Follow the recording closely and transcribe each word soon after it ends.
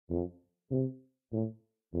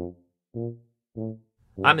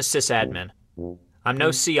I'm a sysadmin. I'm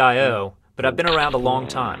no CIO, but I've been around a long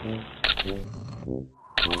time.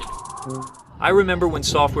 I remember when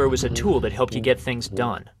software was a tool that helped you get things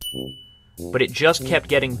done. But it just kept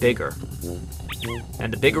getting bigger.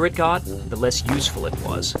 And the bigger it got, the less useful it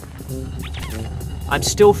was. I'm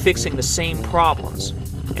still fixing the same problems,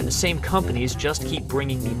 and the same companies just keep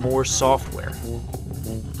bringing me more software.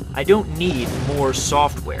 I don't need more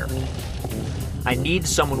software. I need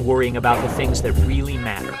someone worrying about the things that really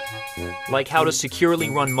matter, like how to securely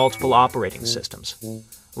run multiple operating systems,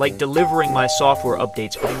 like delivering my software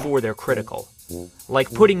updates before they're critical,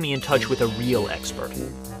 like putting me in touch with a real expert.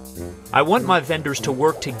 I want my vendors to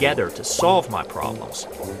work together to solve my problems,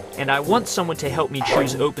 and I want someone to help me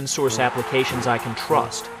choose open source applications I can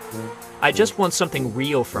trust. I just want something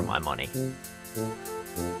real for my money.